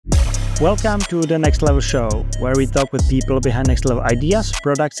Welcome to the Next Level Show, where we talk with people behind next level ideas,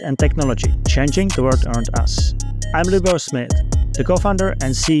 products, and technology, changing the world around us. I'm Lubo Smith, the co-founder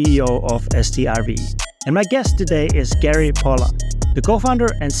and CEO of STRV. And my guest today is Gery Pollak, the co-founder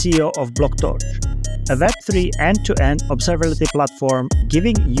and CEO of Blocktorch, a Web3 end-to-end observability platform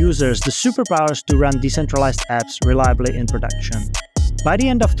giving users the superpowers to run decentralized apps reliably in production. By the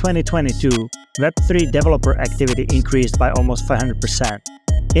end of 2022, Web3 developer activity increased by almost 500%.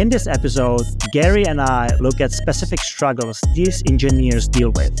 In this episode, Gery and I look at specific struggles these engineers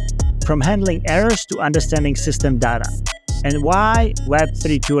deal with, from handling errors to understanding system data, and why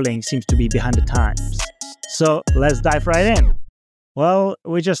Web3 tooling seems to be behind the times. So let's dive right in. Well,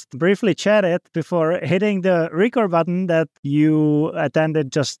 we just briefly chatted before hitting the record button that you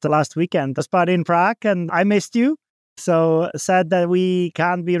attended just last weekend, the party in Prague, and I missed you. So sad that we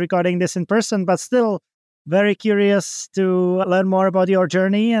can't be recording this in person, but still very curious to learn more about your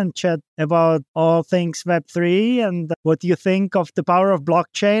journey and chat about all things Web3 and what you think of the power of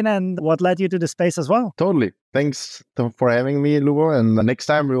blockchain and what led you to the space as well. Totally. Thanks for having me, Lubo. And the next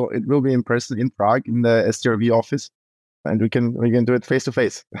time it will be in person in Prague in the STRV office, and we can do it face to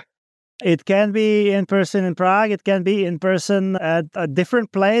face. It can be in person in Prague. It can be in person at a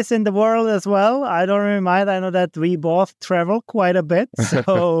different place in the world as well. I don't really mind. I know that we both travel quite a bit.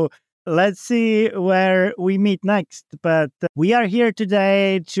 So let's see where we meet next. But we are here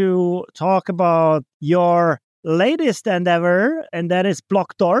today to talk about your latest endeavor, and that is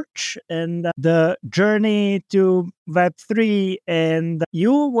Blocktorch and the journey to Web3. And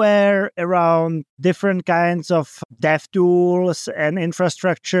you were around different kinds of dev tools and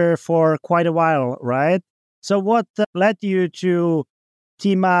infrastructure for quite a while, right? So what led you to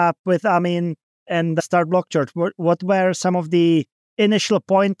team up with Amin and start Blocktorch? What were some of the initial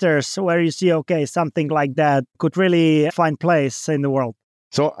pointers where you see, okay, something like that could really find place in the world?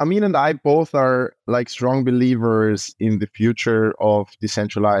 So Amin and I both are like strong believers in the future of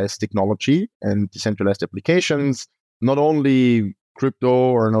decentralized technology and decentralized applications, not only crypto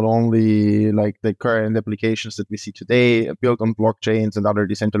or not only like the current applications that we see today built on blockchains and other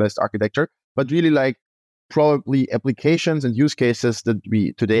decentralized architecture, but really like probably applications and use cases that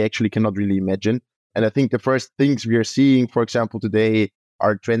we today actually cannot really imagine. And I think the first things we are seeing, for example, today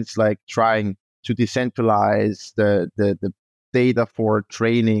are trends like trying to decentralize the data for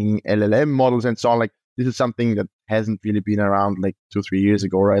training LLM models and so on. Like this is something that hasn't really been around like 2-3 years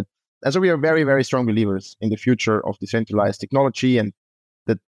ago, right? And so we are very, very strong believers in the future of decentralized technology and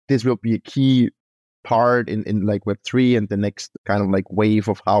that this will be a key part in like Web3 and the next kind of like wave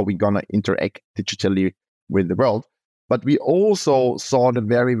of how we're gonna interact digitally with the world. But we also saw the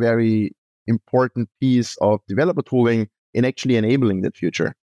very, very important piece of developer tooling in actually enabling that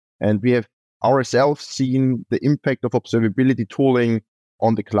future. And we have ourselves seen the impact of observability tooling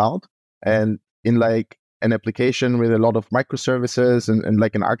on the cloud and in like an application with a lot of microservices and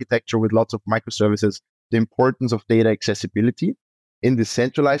like an architecture with lots of microservices, the importance of data accessibility in the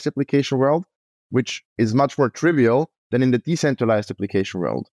centralized application world, which is much more trivial than in the decentralized application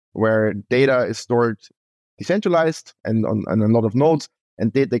world, where data is stored decentralized and on a lot of nodes,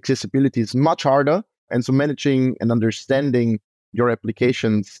 and data accessibility is much harder. And so managing and understanding your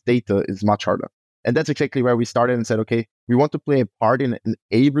application's data is much harder. And that's exactly where we started and said, okay, we want to play a part in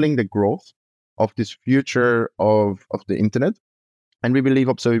enabling the growth of this future of the internet. And we believe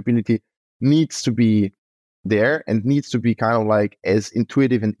observability needs to be there and needs to be kind of like as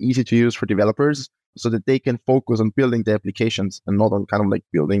intuitive and easy to use for developers so that they can focus on building the applications and not on kind of like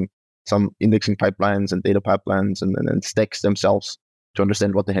building some indexing pipelines and data pipelines and stacks themselves to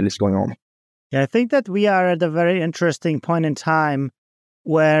understand what the hell is going on. Yeah, I think that we are at a very interesting point in time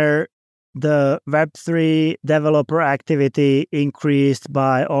where the Web3 developer activity increased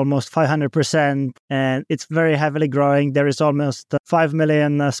by almost 500%, and it's very heavily growing. There is almost 5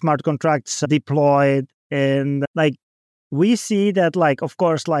 million smart contracts deployed. And like we see that, like, of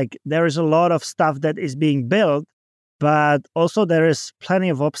course, like there is a lot of stuff that is being built, but also there is plenty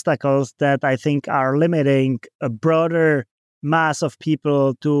of obstacles that I think are limiting a broader mass of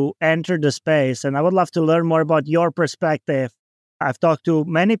people to enter the space. And I would love to learn more about your perspective. I've talked to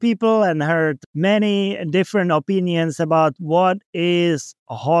many people and heard many different opinions about what is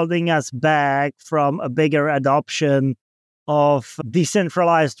holding us back from a bigger adoption of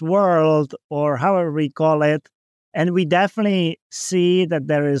decentralized world, or however we call it. And we definitely see that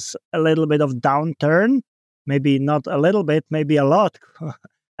there is a little bit of downturn, maybe not a little bit, maybe a lot,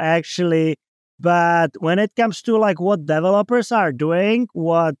 actually. But when it comes to like what developers are doing,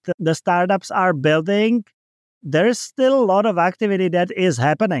 what the startups are building, there is still a lot of activity that is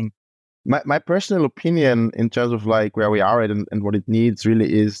happening. My personal opinion in terms of like where we are at and what it needs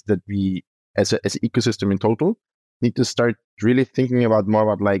really is that we, as an ecosystem in total, need to start really thinking about more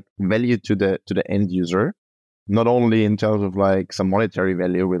about like value to the end user, not only in terms of like some monetary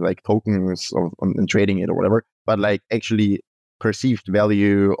value with like tokens and trading it or whatever, but like actually perceived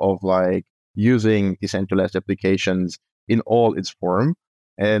value of like using decentralized applications in all its form.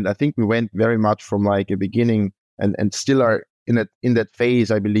 And I think we went very much from like a beginning and still are in that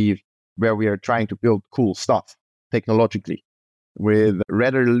phase, I believe, where we are trying to build cool stuff technologically with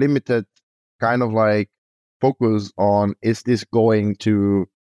rather limited kind of like focus on, is this going to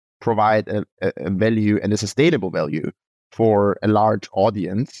provide a value and a sustainable value for a large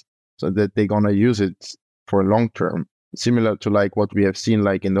audience so that they're going to use it for long term, similar to like what we have seen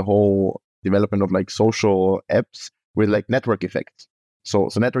like in the whole development of like social apps with like network effects. So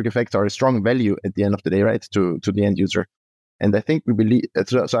network effects are a strong value at the end of the day, right, to the end user. And I think we believe,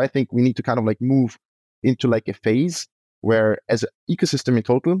 so I think we need to kind of like move into like a phase where as an ecosystem in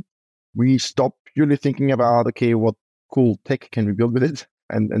total, we stop purely thinking about, okay, what cool tech can we build with it?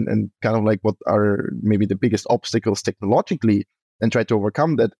 And kind of like what are maybe the biggest obstacles technologically and try to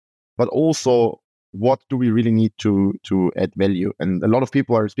overcome that. But also, what do we really need to add value? And a lot of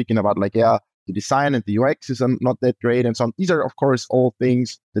people are speaking about like, yeah, the design and the UX is not that great and so on. These are, of course, all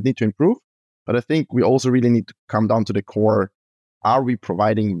things that need to improve. But I think we also really need to come down to the core. Are we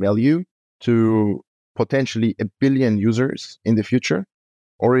providing value to potentially 1 billion users in the future?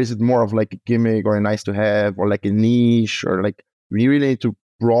 Or is it more of like a gimmick or a nice to have or like a niche, or like we really need to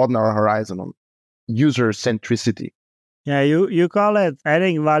broaden our horizon on user centricity? Yeah, you call it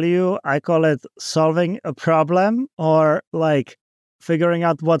adding value. I call it solving a problem, or like figuring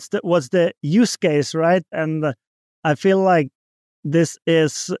out what's the use case, right? And I feel like this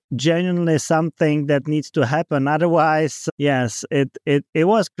is genuinely something that needs to happen. Otherwise, yes, it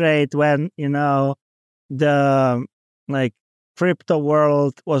was great when, the like crypto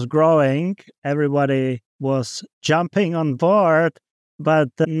world was growing, everybody was jumping on board, but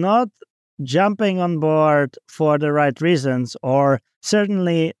not jumping on board for the right reasons, or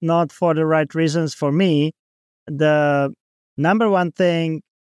certainly not for the right reasons for me. The number one thing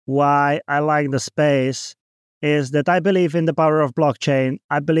why I like the space is that I believe in the power of blockchain.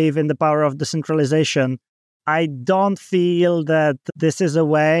 I believe in the power of decentralization. I don't feel that this is a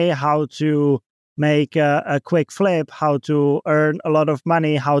way how to make a quick flip, how to earn a lot of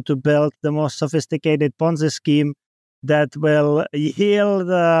money, how to build the most sophisticated Ponzi scheme that will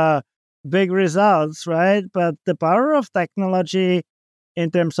yield big results, right? But the power of technology in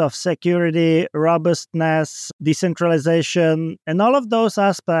terms of security, robustness, decentralization, and all of those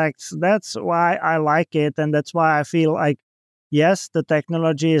aspects, that's why I like it. And that's why I feel like, yes, the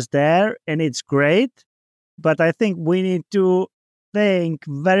technology is there and it's great, but I think we need to think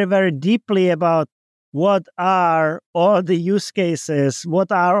very, very deeply about what are all the use cases,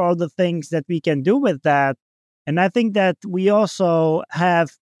 what are all the things that we can do with that. And I think that we also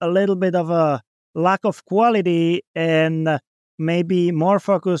have a little bit of a lack of quality and maybe more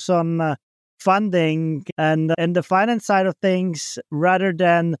focus on funding and the finance side of things rather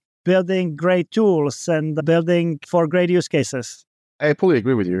than building great tools and building for great use cases. I fully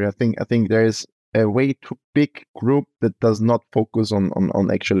agree with you. I think there is a way too big group that does not focus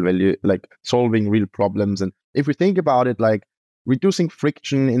on actual value, like solving real problems. And if we think about it, like reducing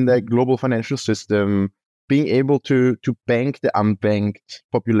friction in the global financial system, being able to bank the unbanked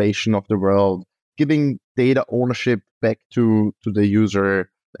population of the world, giving data ownership back to the user,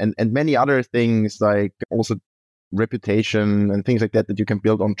 and many other things, like also reputation and things like that you can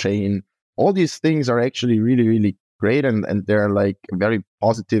build on chain. All these things are actually really, really great, and they're like very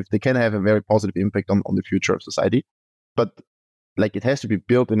positive. They can have a very positive impact on the future of society. But like it has to be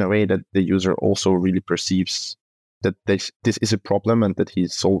built in a way that the user also really perceives that this is a problem and that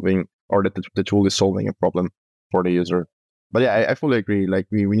he's solving, or that the tool is solving a problem for the user. But yeah, I fully agree. Like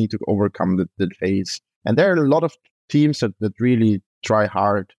we need to overcome the phase. And there are a lot of teams that really try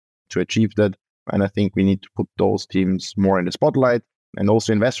hard to achieve that. And I think we need to put those teams more in the spotlight. And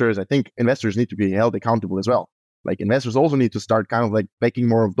also investors, I think investors need to be held accountable as well. Like investors also need to start kind of like backing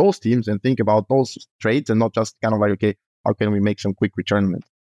more of those teams and think about those trades, and not just kind of like, okay, how can we make some quick return on it?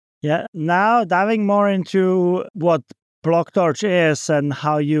 Yeah. Now diving more into what Blocktorch is and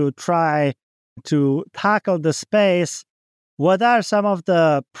how you try to tackle the space, what are some of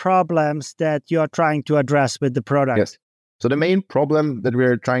the problems that you're trying to address with the product? Yes. So the main problem that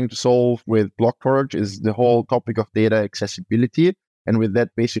we're trying to solve with Blocktorch is the whole topic of data accessibility. And with that,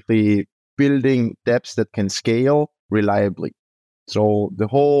 basically building dApps that can scale reliably. So the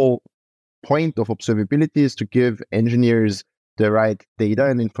whole point of observability is to give engineers the right data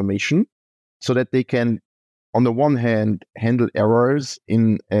and information so that they can, on the one hand, handle errors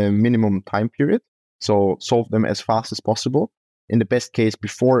in a minimum time period, so solve them as fast as possible, in the best case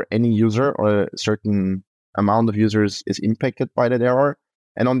before any user or a certain amount of users is impacted by that error.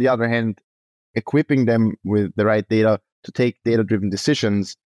 And on the other hand, equipping them with the right data to take data-driven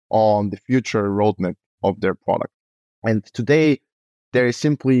decisions on the future roadmap of their product. And today, there is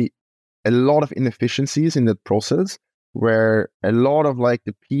simply a lot of inefficiencies in that process, where a lot of like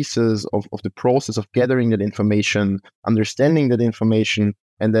the pieces of the process of gathering that information, understanding that information,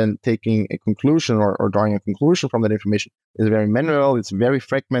 and then taking a conclusion or drawing a conclusion from that information is very manual. It's very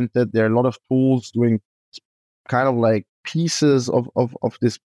fragmented. There are a lot of tools doing kind of like pieces of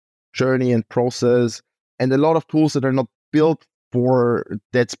this journey and process, and a lot of tools that are not built for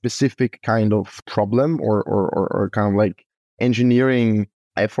that specific kind of problem or kind of like engineering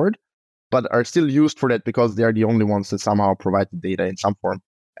effort, but are still used for that because they are the only ones that somehow provide the data in some form.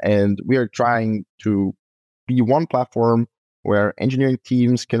 And we are trying to be one platform where engineering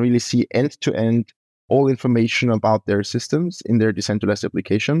teams can really see end-to-end all information about their systems in their decentralized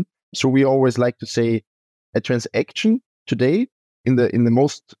application. So we always like to say a transaction today in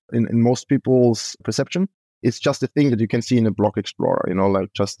most people's perception, it's just a thing that you can see in a block explorer,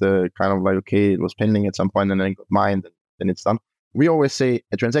 like just the kind of like, okay, it was pending at some point and then it got mined and then it's done. We always say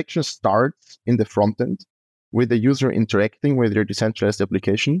a transaction starts in the front end with the user interacting with your decentralized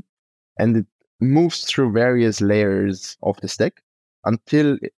application, and it moves through various layers of the stack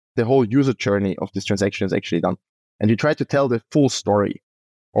until the whole user journey of this transaction is actually done. And you try to tell the full story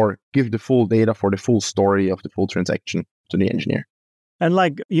or give the full data for the full story of the full transaction to the engineer. And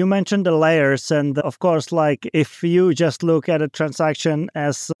like you mentioned the layers, and of course, like if you just look at a transaction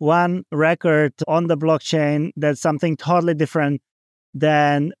as one record on the blockchain, that's something totally different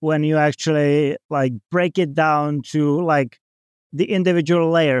than when you actually like break it down to like the individual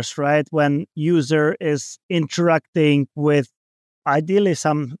layers, right? When user is interacting with ideally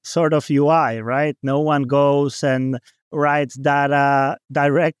some sort of UI, right? No one goes and writes data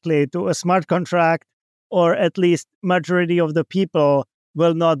directly to a smart contract, or at least majority of the people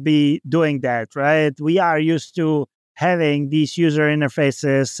will not be doing that, right? We are used to having these user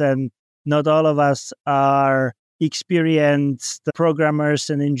interfaces, and not all of us are experienced programmers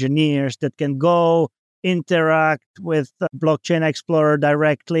and engineers that can go interact with Blockchain Explorer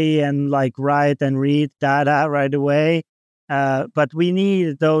directly and like write and read data right away. But we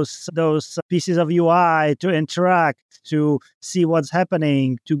need those pieces of UI to interact, to see what's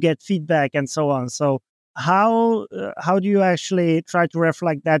happening, to get feedback, and so on. So how do you actually try to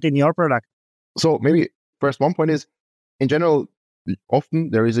reflect that in your product? So maybe first one point is, in general,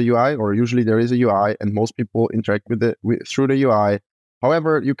 often there is a UI, or usually there is a UI, and most people interact through the UI.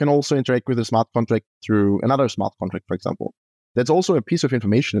 However, you can also interact with a smart contract through another smart contract, for example. That's also a piece of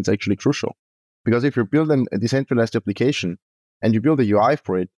information that's actually crucial. Because if you're building a decentralized application and you build a UI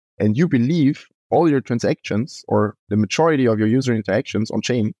for it, and you believe all your transactions or the majority of your user interactions on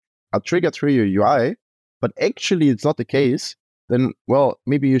chain are triggered through your UI, but actually it's not the case, then, well,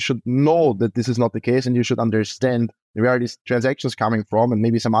 maybe you should know that this is not the case, and you should understand where are these transactions coming from, and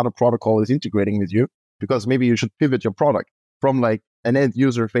maybe some other protocol is integrating with you, because maybe you should pivot your product from like an end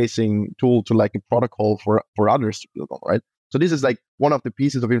user facing tool to like a protocol for others to build on, right? So this is like one of the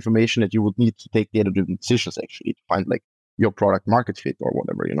pieces of information that you would need to take data-driven decisions actually to find like your product market fit or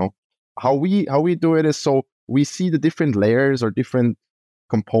whatever, How we do it is, so we see the different layers or different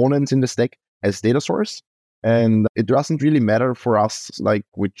components in the stack as data source. And it doesn't really matter for us like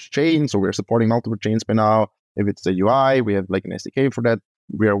which chain. So we're supporting multiple chains by now. If it's the UI, we have like an SDK for that.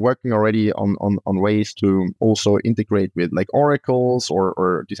 We are working already on ways to also integrate with like oracles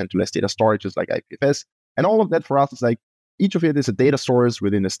or decentralized data storages like IPFS. And all of that for us is like, each of it is a data source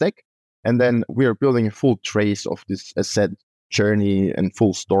within a stack. And then we are building a full trace of this asset journey and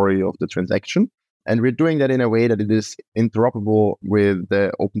full story of the transaction. And we're doing that in a way that it is interoperable with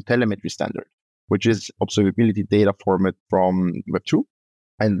the OpenTelemetry standard, which is observability data format from Web2.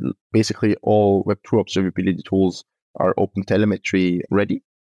 And basically all Web2 observability tools are OpenTelemetry ready.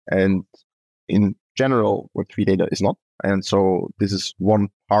 And in general, Web3 data is not. And so this is one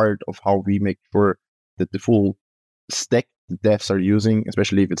part of how we make sure that the full stack the devs are using,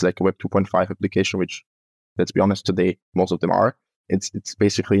 especially if it's like a Web 2.5 application, which, let's be honest, today, most of them are, it's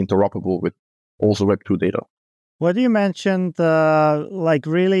basically interoperable with also Web 2 data. What you mentioned like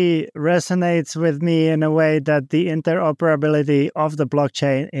really resonates with me in a way that the interoperability of the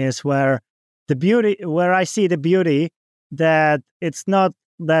blockchain is where I see the beauty, that it's not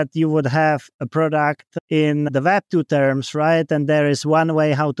that you would have a product in the Web 2 terms, right? And there is one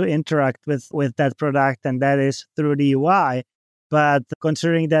way how to interact with that product, and that is through the UI. But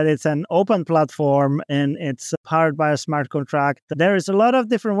considering that it's an open platform and it's powered by a smart contract, there is a lot of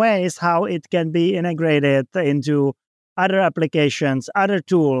different ways how it can be integrated into other applications, other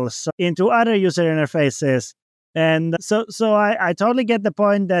tools, into other user interfaces. And so I totally get the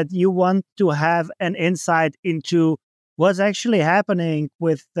point that you want to have an insight into what's actually happening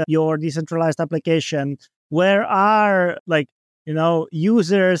with your decentralized application. Where are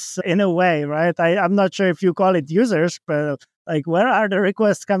users in a way, right? I'm not sure if you call it users, but where are the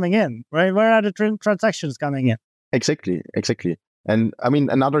requests coming in, right? Where are the transactions coming in? Exactly. And I mean,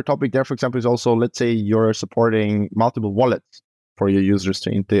 another topic there, for example, is also, let's say you're supporting multiple wallets for your users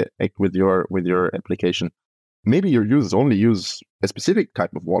to interact with your application. Maybe your users only use a specific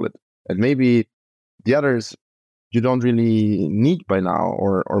type of wallet, and maybe the others you don't really need by now,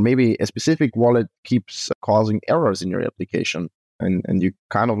 or maybe a specific wallet keeps causing errors in your application, and you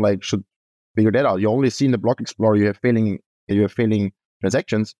kind of should figure that out. You only see in the Block Explorer you have failing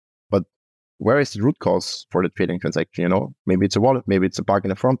transactions, but where is the root cause for that failing transaction? Maybe it's a wallet, maybe it's a bug in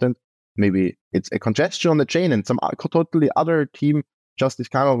the front end, maybe it's a congestion on the chain, and some totally other team just is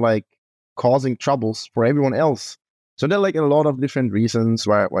kind of causing troubles for everyone else. So there are a lot of different reasons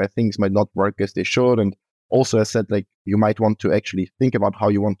why things might not work as they should. And also, as I said, you might want to actually think about how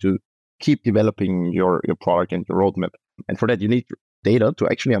you want to keep developing your product and your roadmap. And for that, you need data to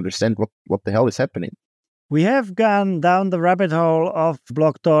actually understand what the hell is happening. We have gone down the rabbit hole of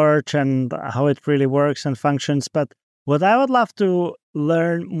Blocktorch and how it really works and functions. But what I would love to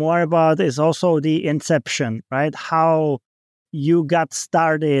learn more about is also the inception, right? How you got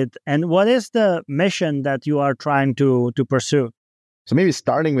started and what is the mission that you are trying to pursue? So maybe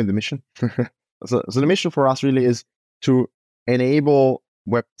starting with the mission. So the mission for us really is to enable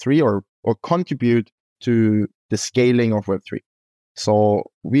Web3 or contribute to the scaling of Web3. So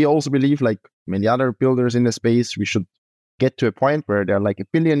we also believe, like many other builders in the space, we should get to a point where there are 1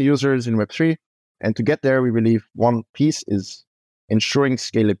 billion users in Web3. And to get there, we believe one piece is ensuring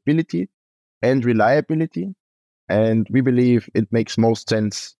scalability and reliability. And we believe it makes most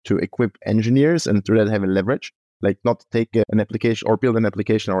sense to equip engineers and to that have a leverage, not take an application or build an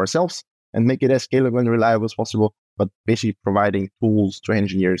application ourselves and make it as scalable and reliable as possible, but basically providing tools to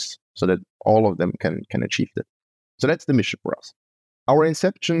engineers so that all of them can achieve that. So that's the mission for us. Our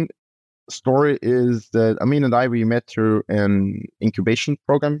inception story is that Amin and I, we met through an incubation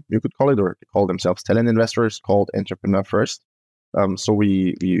program, you could call it, or they call themselves talent investors, called Entrepreneur First. So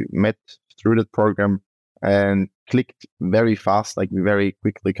we met through that program and clicked very fast. We very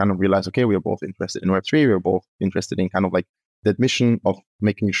quickly kind of realized, okay, we are both interested in Web3. We are both interested in kind of that mission of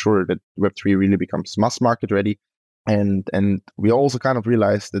making sure that Web3 really becomes mass market ready. And we also kind of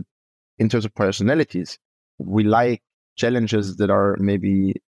realized that in terms of personalities, we like challenges that are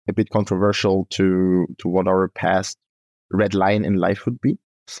maybe a bit controversial to what our past red line in life would be.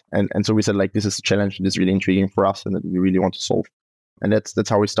 And so we said, this is a challenge that is really intriguing for us and that we really want to solve. And that's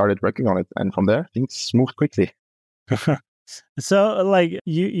how we started working on it. And from there, things moved quickly. So,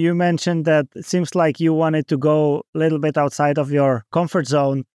 you mentioned that it seems like you wanted to go a little bit outside of your comfort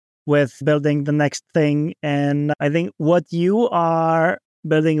zone with building the next thing. And I think what you are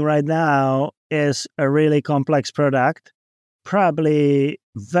building right now is a really complex product, probably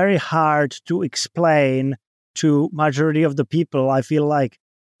very hard to explain to majority of the people. I feel like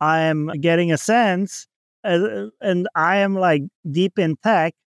I am getting a sense, and I am deep in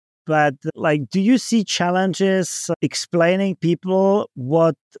tech, but do you see challenges explaining people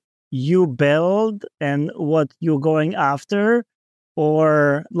what you build and what you're going after,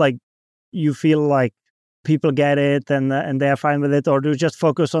 or you feel like people get it and they are fine with it, or do you just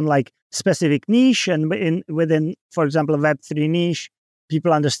focus on specific niche and within, for example, a Web3 niche,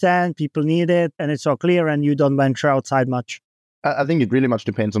 people understand, people need it, and it's all clear, and you don't venture outside much? I think it really much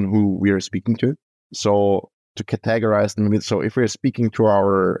depends on who we are speaking to. So to categorize them a bit, so if we're speaking to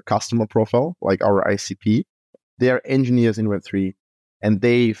our customer profile, like our ICP, they are engineers in Web3, and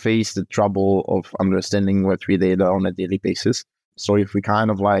they face the trouble of understanding Web3 data on a daily basis. So if we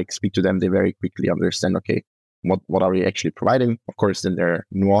kind of speak to them, they very quickly understand, okay, what are we actually providing? Of course, then there are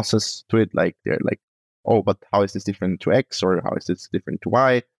nuances to it, they're oh, but how is this different to X, or how is this different to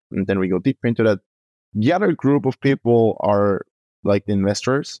Y? And then we go deeper into that. The other group of people are the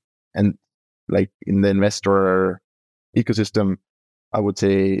investors, and in the investor ecosystem, I would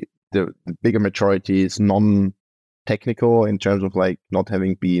say the bigger majority is non-technical in terms of not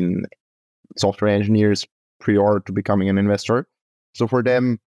having been software engineers prior to becoming an investor. So for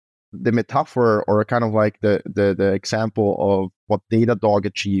them, the metaphor, or kind of the example of what Datadog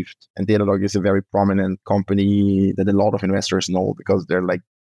achieved, and Datadog is a very prominent company that a lot of investors know because they're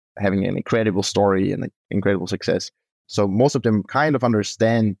having an incredible story and incredible success. So most of them kind of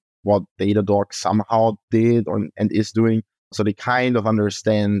understand what Datadog somehow did and is doing. So they kind of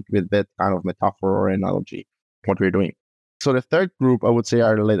understand with that kind of metaphor or analogy what we're doing. So the third group, I would say,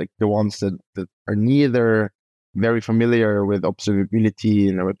 are like the ones that are neither very familiar with observability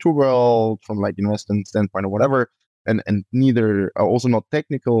in the Web2 world from like investment standpoint or whatever, and neither are also not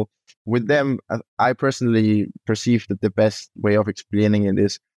technical. With them, I personally perceive that the best way of explaining it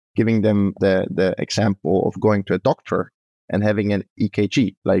is giving them the example of going to a doctor and having an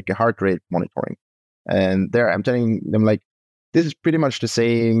EKG, like a heart rate monitoring. And there I'm telling them like, this is pretty much the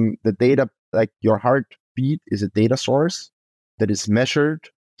same. The data, like your heartbeat is a data source that is measured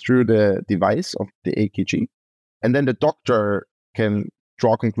through the device of the EKG. And then the doctor can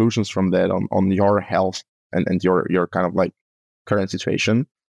draw conclusions from that on your health and your kind of like current situation.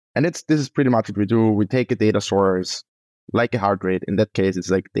 And this is pretty much what we do. We take a data source like a heart rate. In that case, it's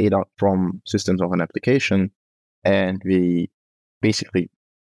like data from systems of an application. And we basically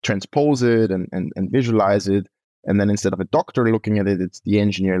transpose it and visualize it. And then instead of a doctor looking at it, it's the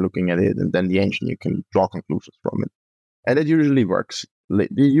engineer looking at it. And then the engineer can draw conclusions from it. And it usually works. They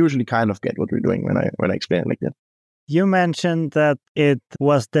usually kind of get what we're doing when I explain it like that. You mentioned that it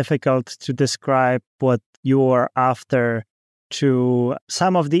was difficult to describe what you are after to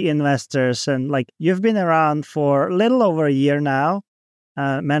some of the investors. And like you've been around for a little over a year now,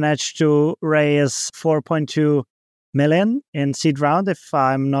 managed to raise 4.2 million in seed round, if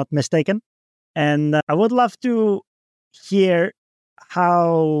I'm not mistaken. And I would love to hear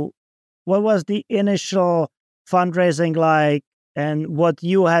what was the initial fundraising like and what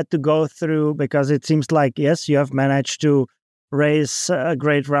you had to go through, because it seems like, yes, you have managed to raise a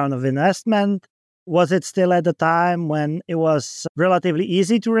great round of investment. Was it still at the time when it was relatively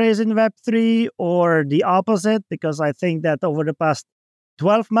easy to raise in Web3 or the opposite? Because I think that over the past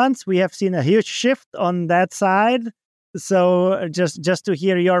 12 months, we have seen a huge shift on that side. So just to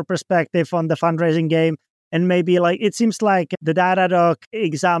hear your perspective on the fundraising game, and maybe like it seems like the Datadog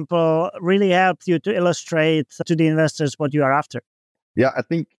example really helped you to illustrate to the investors what you are after. Yeah, I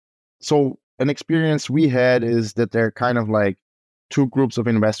think so. An experience we had is that there are kind of like two groups of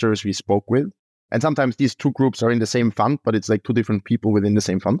investors we spoke with. And sometimes these two groups are in the same fund, but it's like two different people within the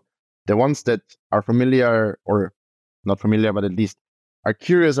same fund. The ones that are familiar or not familiar, but at least are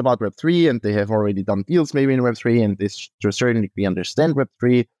curious about Web3 and they have already done deals maybe in Web3 and they to a certain degree understand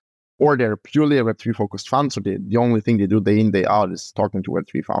Web3, or they're purely a Web3 focused fund. So the only thing they do day in, day out is talking to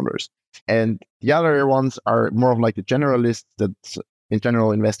Web3 founders. And the other ones are more of like the generalists that in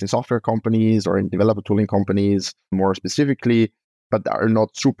general invest in software companies or in developer tooling companies more specifically, but are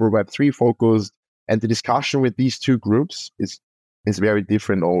not super Web3 focused. And the discussion with these two groups is very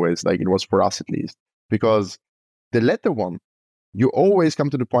different always, like it was for us at least, because the latter one, you always come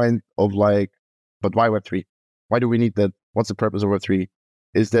to the point of like, but why Web3? Why do we need that? What's the purpose of Web3?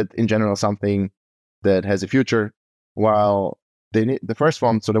 Is that in general something that has a future? While the first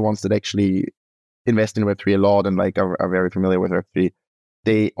one, so the ones that actually invest in Web3 a lot and like are very familiar with Web3,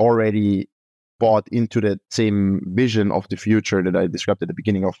 they already bought into that same vision of the future that I described at the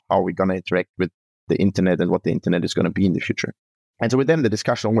beginning of how we're going to interact with the internet and what the internet is going to be in the future. And so with them, the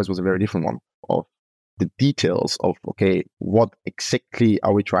discussion always was a very different one of the details of, okay, what exactly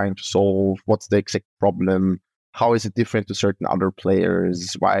are we trying to solve? What's the exact problem? How is it different to certain other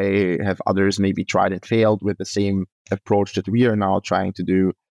players? Why have others maybe tried and failed with the same approach that we are now trying to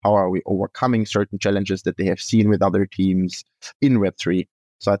do? How are we overcoming certain challenges that they have seen with other teams in Web3?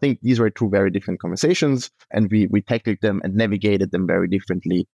 So I think these were two very different conversations, and we tackled them and navigated them very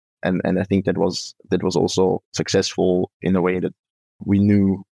differently. And I think that was also successful in a way that we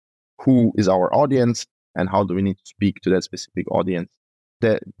knew who is our audience and how do we need to speak to that specific audience.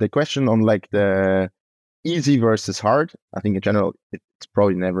 The question on like the easy versus hard, I think in general, it's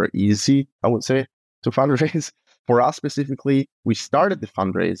probably never easy, I would say, to fundraise. For us specifically, we started the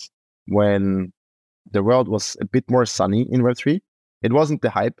fundraise when the world was a bit more sunny in Web3. It wasn't the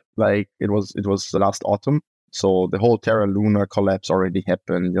hype, like it was the last autumn. So the whole Terra Luna collapse already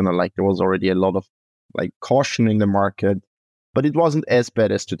happened, like there was already a lot of like caution in the market, but it wasn't as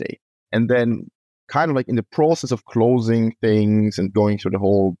bad as today. And then kind of like in the process of closing things and going through the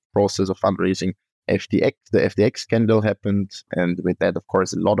whole process of fundraising, the FTX scandal happened. And with that, of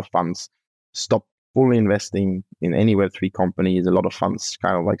course, a lot of funds stopped fully investing in any Web3 companies. A lot of funds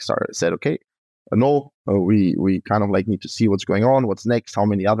kind of like said, okay, no, we kind of like need to see what's going on, what's next, how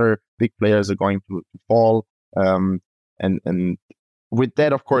many other big players are going to fall. And with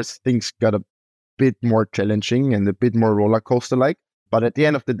that, of course, things got a bit more challenging and a bit more roller coaster like. But at the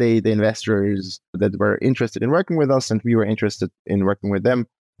end of the day, the investors that were interested in working with us and we were interested in working with them,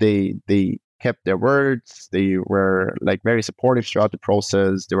 they kept their words. They were like very supportive throughout the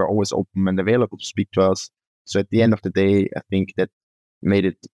process. They were always open and available to speak to us. So at the end of the day, I think that made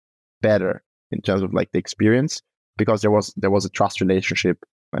it better in terms of like the experience, because there was a trust relationship.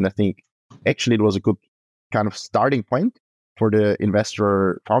 And I think actually it was a good kind of starting point for the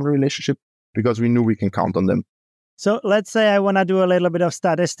investor founder relationship, because we knew we can count on them. So let's say I want to do a little bit of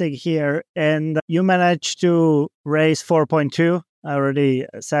statistic here, and you managed to raise 4.2. I already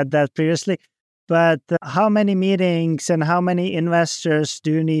said that previously. But how many meetings and how many investors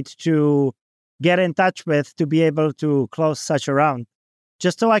do you need to get in touch with to be able to close such a round?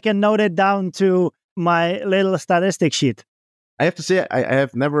 Just so I can note it down to my little statistic sheet. I have to say, I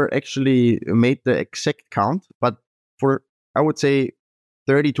have never actually made the exact count, but for, I would say,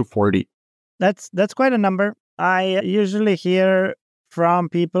 30 to 40. That's quite a number. I usually hear from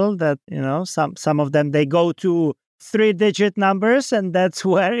people that, some of them, they go to 3-digit numbers, and that's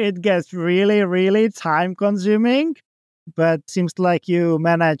where it gets really, really time consuming. But seems like you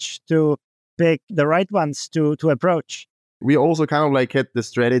managed to pick the right ones to approach. We also kind of like had the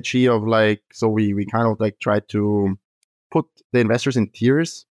strategy of like, so we kind of like tried to put the investors in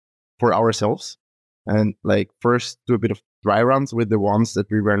tiers for ourselves, and like first do a bit of dry runs with the ones that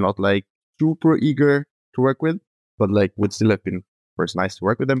we were not like super eager to work with, but like would still have been first nice to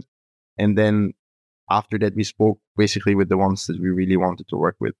work with them. And then after that, we spoke basically with the ones that we really wanted to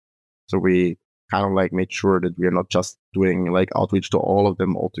work with. So we kind of like made sure that we are not just doing like outreach to all of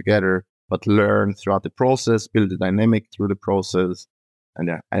them all together, but learn throughout the process, build a dynamic through the process. And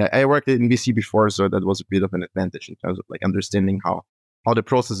yeah, I worked in VC before, so that was a bit of an advantage in terms of like understanding how the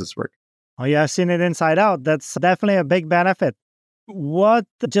processes work. Oh yeah, I've seen it inside out. That's definitely a big benefit.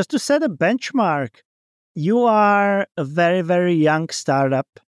 Just to set a benchmark, you are a very, very young startup.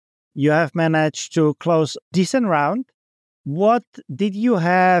 You have managed to close a decent round. What did you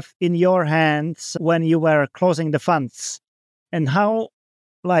have in your hands when you were closing the funds? And how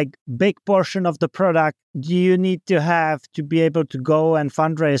big portion of the product do you need to have to be able to go and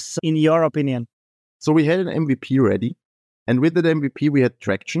fundraise, in your opinion? So we had an MVP ready. And with that MVP, we had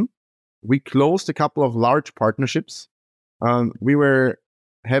traction. We closed a couple of large partnerships. We were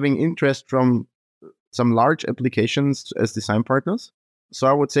having interest from some large applications as design partners. So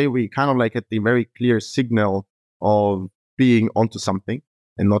I would say we kind of like had the very clear signal of being onto something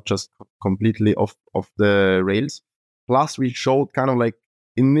and not just completely off the rails. Plus, we showed kind of like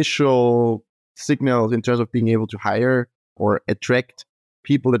initial signals in terms of being able to hire or attract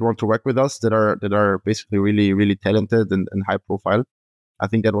people that want to work with us that are basically really, really talented and high profile. I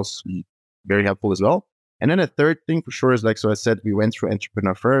think that was very helpful as well. And then a third thing for sure is like, so I said, we went through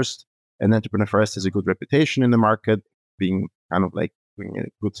Entrepreneur First, and Entrepreneur First has a good reputation in the market, being kind of like doing a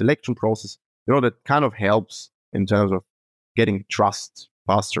good selection process. That kind of helps in terms of getting trust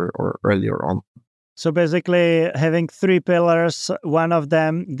faster or earlier on. So basically having 3 pillars, one of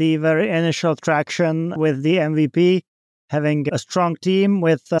them, the very initial traction with the MVP, having a strong team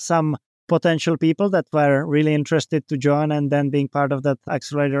with some potential people that were really interested to join, and then being part of that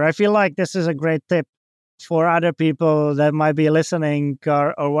accelerator. I feel like this is a great tip for other people that might be listening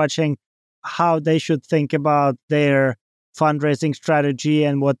or watching, how they should think about their fundraising strategy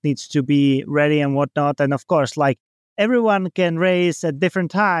and what needs to be ready and whatnot. And of course, like everyone can raise at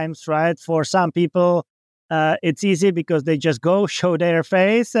different times, right? For some people, it's easy because they just go show their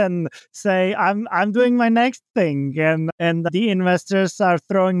face and say, I'm doing my next thing. And the investors are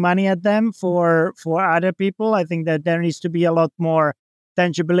throwing money at them. For other people, I think that there needs to be a lot more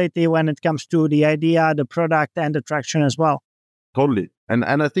tangibility when it comes to the idea, the product, and the traction as well. Totally. And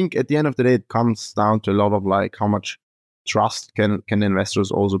I think at the end of the day, it comes down to a lot of like how much trust can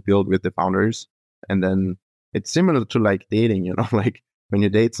investors also build with the founders. And then it's similar to like dating, like when you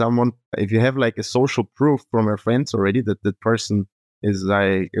date someone, if you have like a social proof from your friends already that that person is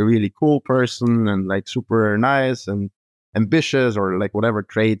like a really cool person and like super nice and ambitious, or like whatever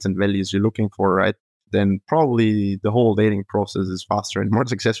traits and values you're looking for, right? Then probably the whole dating process is faster and more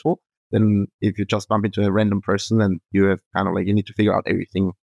successful than if you just bump into a random person and you have kind of like, you need to figure out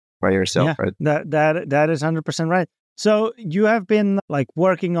everything by yourself, right? That is 100% right. So you have been like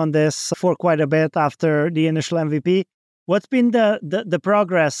working on this for quite a bit after the initial MVP. What's been the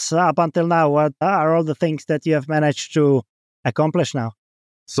progress up until now? What are all the things that you have managed to accomplish now?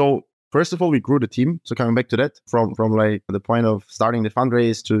 So first of all, we grew the team. So coming back to that, from like the point of starting the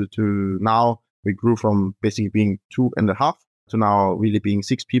fundraise to now, we grew from basically being 2.5 to now really being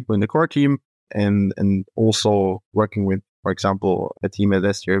 6 people in the core team, and also working with, for example, a team at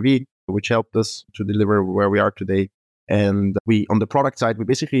STRV, which helped us to deliver where we are today. And we, on the product side,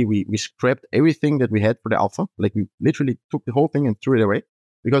 we scrapped everything that we had for the alpha. Like we literally took the whole thing and threw it away.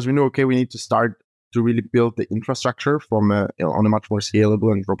 because we knew, okay, we need to start to really build the infrastructure from on a much more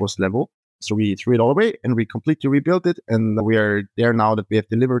scalable and robust level. So we threw it all away and we completely rebuilt it. And we are there now that we have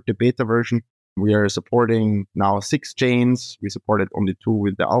delivered the beta version. We are supporting now 6 chains. We supported only 2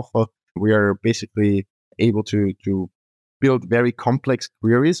 with the alpha. We are basically able to build very complex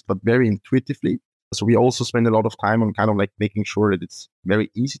queries, but very intuitively. So we also spend a lot of time on kind of like making sure that it's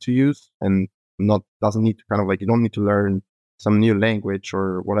very easy to use and doesn't need to kind of like, you don't need to learn some new language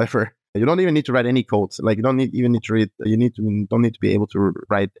or whatever. You don't even need to write any code. Like you don't even need to read, don't need to be able to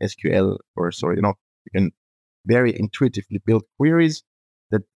write SQL or so, you can very intuitively build queries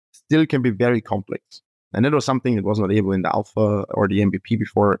that still can be very complex. And that was something that was not able in the alpha or the MVP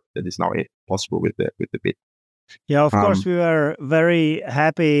before, that is now possible with the beta. Yeah, of course, we were very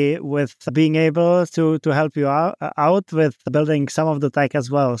happy with being able to help you out with building some of the tech as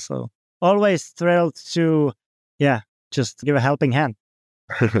well. So always thrilled to, just give a helping hand.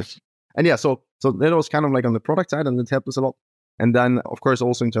 And so that was kind of like on the product side, and it helped us a lot. And then, of course,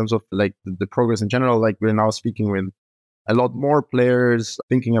 also in terms of like the progress in general, like we're now speaking with a lot more players,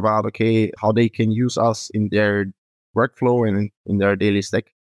 thinking about, okay, how they can use us in their workflow and in their daily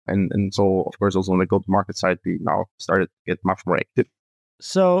stack. And so, of course, also on the go-to-market side, we now started to get much more active.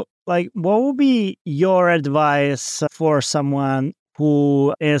 So, like, what would be your advice for someone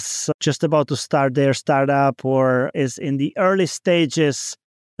who is just about to start their startup or is in the early stages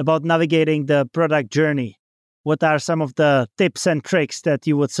about navigating the product journey? What are some of the tips and tricks that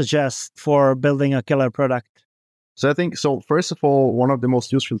you would suggest for building a killer product? So I think, first of all, one of the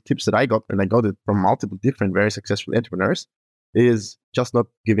most useful tips that I got, and I got it from multiple different very successful entrepreneurs, is just not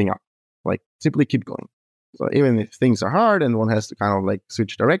giving up. Like, simply keep going. So even if things are hard and one has to kind of like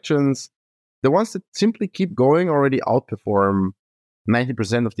switch directions, the ones that simply keep going already outperform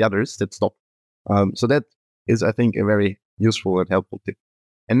 90% of the others that stop. So that is, I think, a very useful and helpful tip.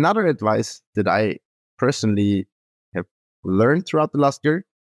 Another advice that I personally have learned throughout the last year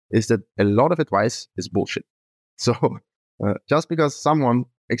is that a lot of advice is bullshit. So just because someone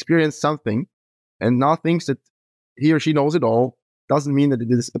experienced something and now thinks that he or she knows it all, doesn't mean that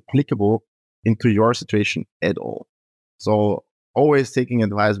it is applicable into your situation at all. So always taking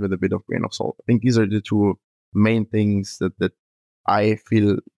advice with a bit of grain of salt. I think these are the 2 main things that I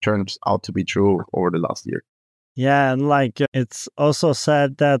feel turns out to be true over the last year. Yeah, and like it's also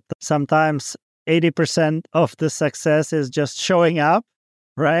said that sometimes 80% of the success is just showing up,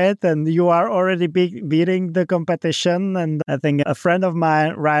 right? And you are already beating the competition. And I think a friend of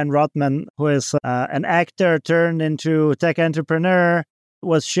mine, Ryan Rothman, who is an actor turned into tech entrepreneur,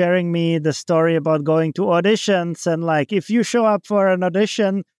 was sharing me the story about going to auditions. And like, if you show up for an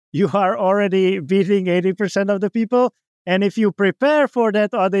audition, you are already beating 80% of the people. And if you prepare for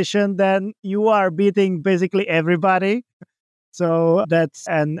that audition, then you are beating basically everybody. So that's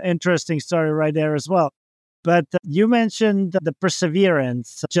an interesting story right there as well. But you mentioned the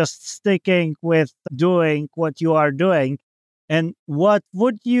perseverance, just sticking with doing what you are doing. And what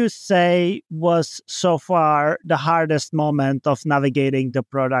would you say was so far the hardest moment of navigating the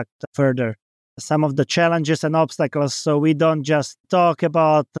product further? Some of the challenges and obstacles, so we don't just talk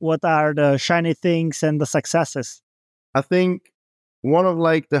about what are the shiny things and the successes. I think one of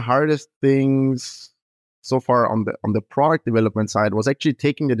like the hardest things so far on the product development side was actually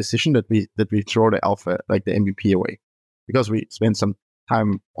taking the decision that we throw the alpha, like the MVP, away, because we spent some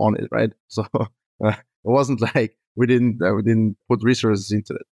time on it, right? So it wasn't like we didn't put resources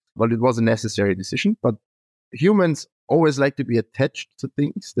into it, but it was a necessary decision. But humans always like to be attached to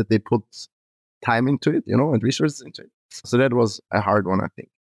things that they put time into it, and resources into it. So that was a hard one, I think.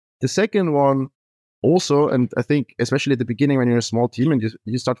 The second one also, and I think especially at the beginning when you're a small team and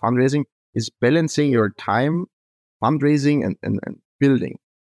you start fundraising, is balancing your time, fundraising and building.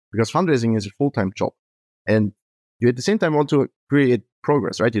 Because fundraising is a full-time job. And you at the same time want to create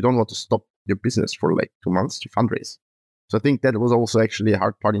progress, right? You don't want to stop your business for like 2 months to fundraise. So I think that was also actually a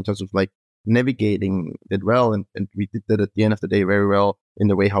hard part in terms of like navigating it well. And we did that at the end of the day very well in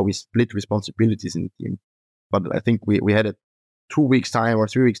the way how we split responsibilities in the team. But I think we had a 2 weeks time or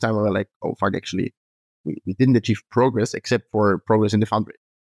 3 weeks time where we're like, oh, fuck, actually, we didn't achieve progress except for progress in the fundraise.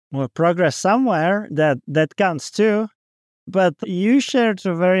 Well, progress somewhere, that counts too. But you shared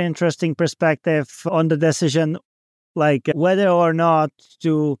a very interesting perspective on the decision, like whether or not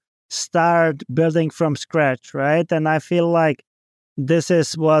to start building from scratch, right? And I feel like this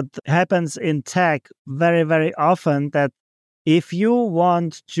is what happens in tech very, very often, that if you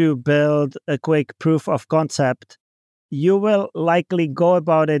want to build a quick proof of concept, you will likely go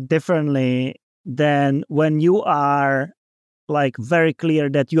about it differently than when you are like very clear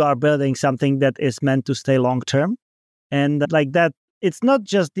that you are building something that is meant to stay long term. And like that it's not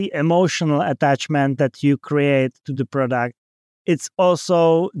just the emotional attachment that you create to the product. It's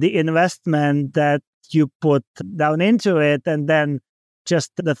also the investment that you put down into it. And then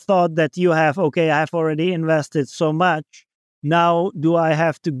just the thought that you have, okay, I've already invested so much. Now, do I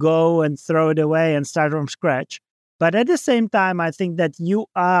have to go and throw it away and start from scratch? But at the same time, I think that you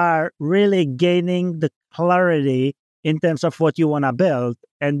are really gaining the clarity in terms of what you want to build.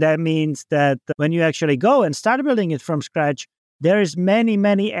 And that means that when you actually go and start building it from scratch, there is many,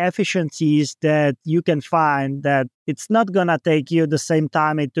 many efficiencies that you can find that it's not going to take you the same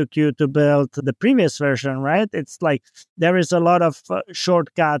time it took you to build the previous version, right? It's like there is a lot of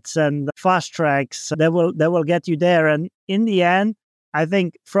shortcuts and fast tracks that will get you there. And in the end, I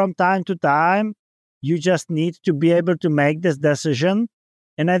think from time to time, you just need to be able to make this decision.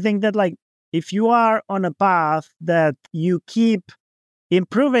 And I think that like if you are on a path that you keep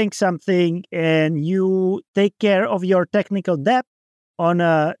improving something and you take care of your technical debt on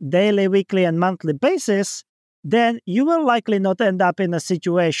a daily, weekly, and monthly basis, then you will likely not end up in a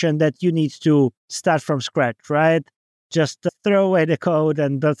situation that you need to start from scratch, right? Just throw away the code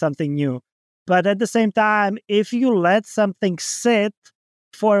and build something new. But at the same time, if you let something sit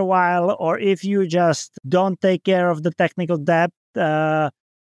for a while, or if you just don't take care of the technical debt,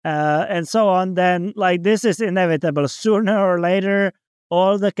 and so on, then like this is inevitable. Sooner or later,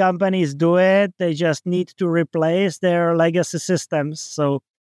 all the companies do it. They just need to replace their legacy systems. So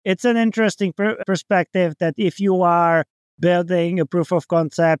it's an interesting perspective that if you are building a proof of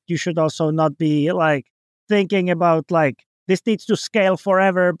concept, you should also not be like thinking about like this needs to scale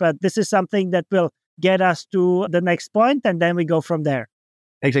forever, but this is something that will get us to the next point, and then we go from there.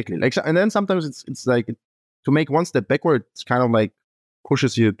 Exactly. Like, and then sometimes it's like to make one step backward, it's kind of like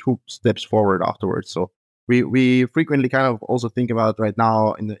pushes you 2 steps forward afterwards. So we frequently kind of also think about right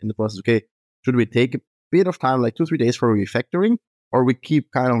now in the process, okay, should we take a bit of time, like 2-3 days for refactoring, or we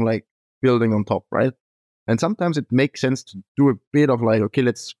keep kind of like building on top, right? And sometimes it makes sense to do a bit of like, okay,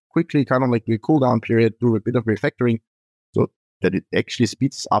 let's quickly kind of like a cool down period, do a bit of refactoring so that it actually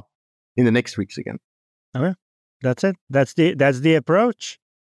speeds up in the next weeks again. Okay. That's it. That's the approach.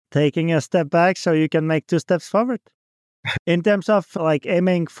 Taking a step back so you can make 2 steps forward. In terms of like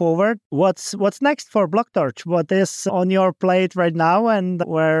aiming forward, what's next for Blocktorch? What is on your plate right now and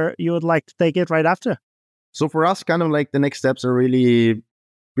where you would like to take it right after? So for us, kind of like the next steps are really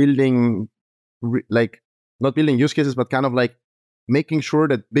building, like not building use cases, but kind of like making sure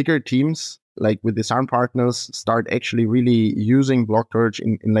that bigger teams, like with the design partners, start actually really using Blocktorch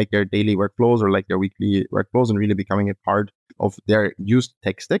in like their daily workflows or like their weekly workflows and really becoming a part of their used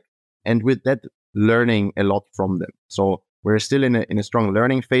tech stack. And with that, learning a lot from them. So we're still in a strong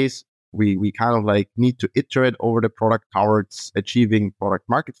learning phase. We kind of like need to iterate over the product towards achieving product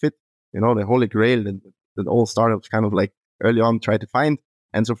market fit, the holy grail that all startups kind of like early on try to find.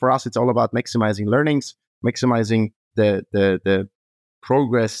 And so for us, it's all about maximizing learnings, maximizing the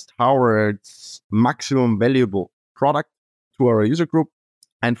progress towards maximum valuable product to our user group.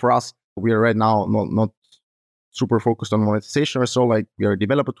 And for us, we are right now not super focused on monetization or so. Like we are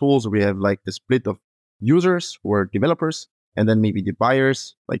developer tools. We have like the split of users who are developers and then maybe the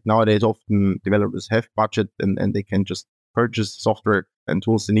buyers. Like nowadays, often developers have budget and they can just purchase software and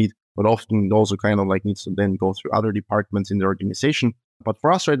tools they need. But often it also kind of like needs to then go through other departments in the organization. But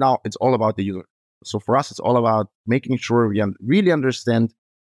for us right now, it's all about the user. So for us, it's all about making sure we really understand,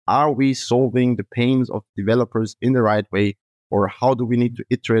 are we solving the pains of developers in the right way? Or how do we need to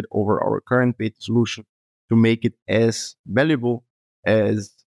iterate over our current beta solution to make it as valuable,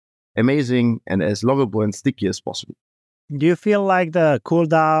 as amazing, and as lovable and sticky as possible? Do you feel like the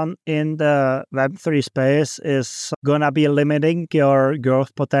cooldown in the Web3 space is going to be limiting your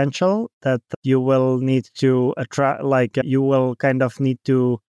growth potential, that you will need to attract, like you will kind of need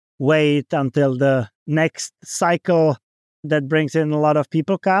to wait until the next cycle that brings in a lot of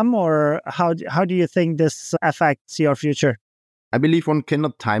people come? Or how do you think this affects your future? I believe one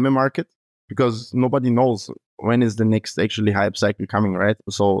cannot time a market because nobody knows when is the next actually hype cycle coming, right?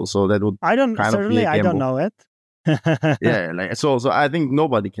 So that would I don't know it. Yeah, like so I think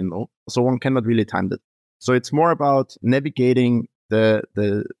nobody can know. So one cannot really time that. So it's more about navigating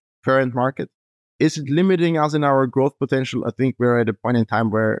the current market. Is it limiting us in our growth potential? I think we're at a point in time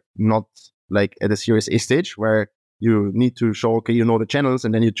where not like at a Series A stage where you need to show, okay, the channels,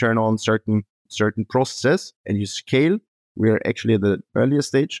 and then you turn on certain processes and you scale. We're actually at the earlier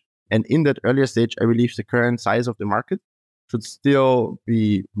stage. And in that earlier stage, I believe the current size of the market should still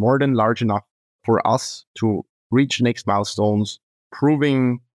be more than large enough for us to reach next milestones,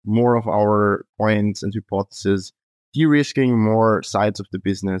 proving more of our points and hypotheses, de-risking more sides of the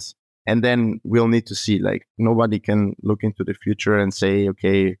business, And then we'll need to see, like, nobody can look into the future and say,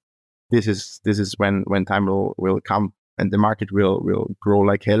 okay, this is when time will come and the market will grow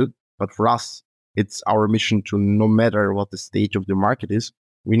like hell. But for us, it's our mission to, no matter what the stage of the market is,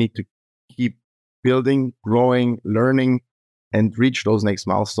 we need to keep building, growing, learning, and reach those next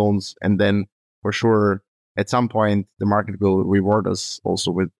milestones. And then for sure, at some point, the market will reward us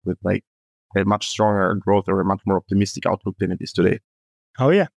also with like a much stronger growth or a much more optimistic outlook than it is today. Oh,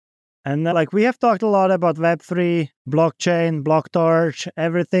 yeah. And like we have talked a lot about Web3, blockchain, Blocktorch,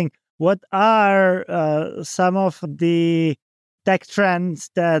 everything. What are some of the tech trends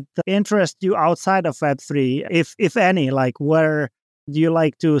that interest you outside of Web3, if any? Like, where do you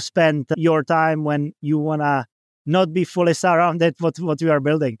like to spend your time when you want to not be fully surrounded with what you are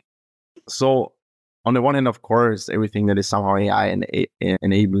building? So on the one hand, of course, everything that is somehow AI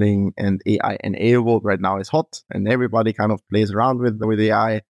enabling and AI enabled right now is hot, and everybody kind of plays around with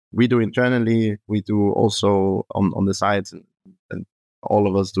AI. We do internally, we do also on the sides, and all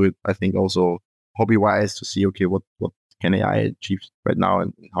of us do it, I think, also hobby-wise, to see, okay, what can AI achieve right now,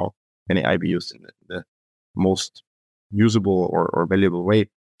 and how can AI be used in the most usable or valuable way.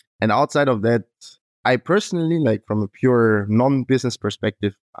 And outside of that, I personally, like, from a pure non-business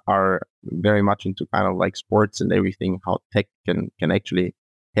perspective, are very much into kind of like sports and everything, how tech can actually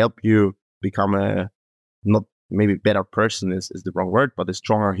help you become a, not maybe better person is the wrong word, but a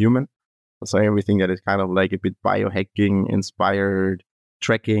stronger human. So everything that is kind of like a bit biohacking inspired,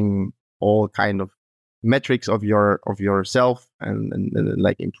 tracking all kind of metrics of yourself and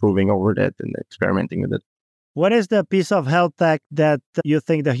like improving over that and experimenting with it. What is the piece of health tech that you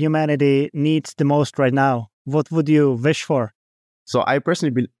think the humanity needs the most right now? What would you wish for? So I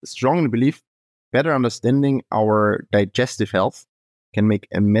personally strongly believe better understanding our digestive health can make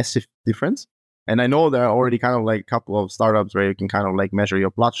a massive difference. And I know there are already kind of like a couple of startups where you can kind of like measure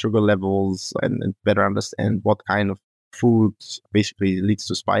your blood sugar levels and better understand what kind of food basically leads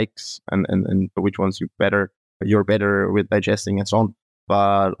to spikes and which ones you're better with digesting and so on.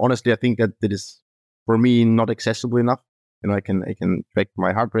 But honestly, I think that is, for me, not accessible enough. I can track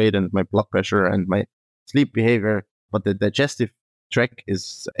my heart rate and my blood pressure and my sleep behavior, but the digestive track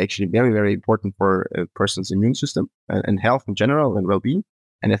is actually very, very important for a person's immune system and health in general and well-being.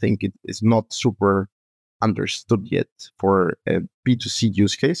 And I think it is not super understood yet for a B2C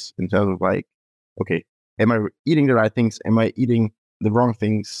use case in terms of like, okay, am I eating the right things? Am I eating the wrong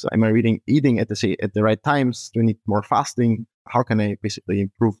things? Am I eating at the right times? Do I need more fasting? How can I basically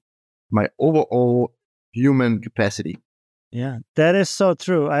improve my overall human capacity? Yeah, that is so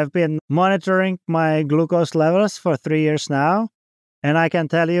true. I've been monitoring my glucose levels for 3 years now. And I can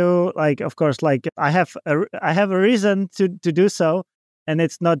tell you, like, of course, like I have a reason to do so. And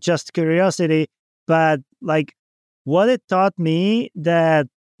it's not just curiosity, but like what it taught me that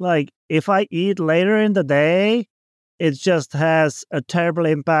like if I eat later in the day, it just has a terrible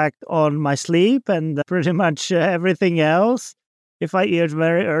impact on my sleep and pretty much everything else. If I eat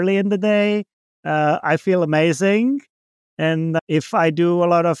very early in the day, I feel amazing. And if I do a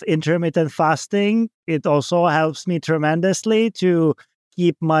lot of intermittent fasting, it also helps me tremendously to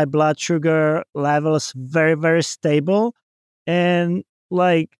keep my blood sugar levels very, very stable. And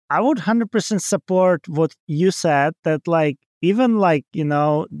like, I would 100% support what you said, that like, even like,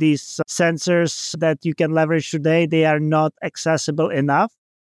 these sensors that you can leverage today, they are not accessible enough.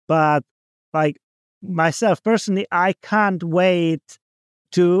 But like myself personally, I can't wait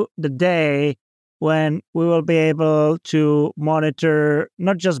to the day when we will be able to monitor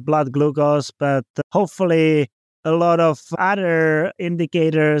not just blood glucose, but hopefully a lot of other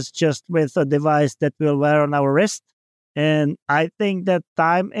indicators just with a device that we'll wear on our wrist. And I think that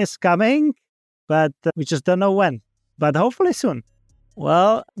time is coming, but we just don't know when, but hopefully soon.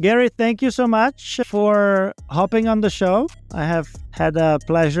 Well, Gery, thank you so much for hopping on the show. I have had a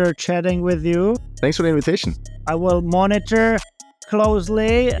pleasure chatting with you. Thanks for the invitation. I will monitor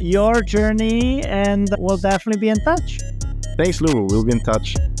closely your journey and we'll definitely be in touch. Thanks, Lou. We'll be in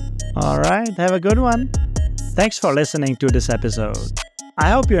touch. All right. Have a good one. Thanks for listening to this episode. I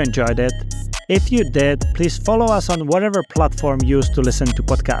hope you enjoyed it. If you did, please follow us on whatever platform you use to listen to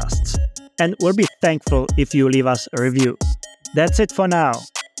podcasts. And we'll be thankful if you leave us a review. That's it for now.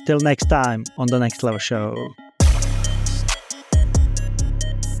 Till next time on The Next Level Show.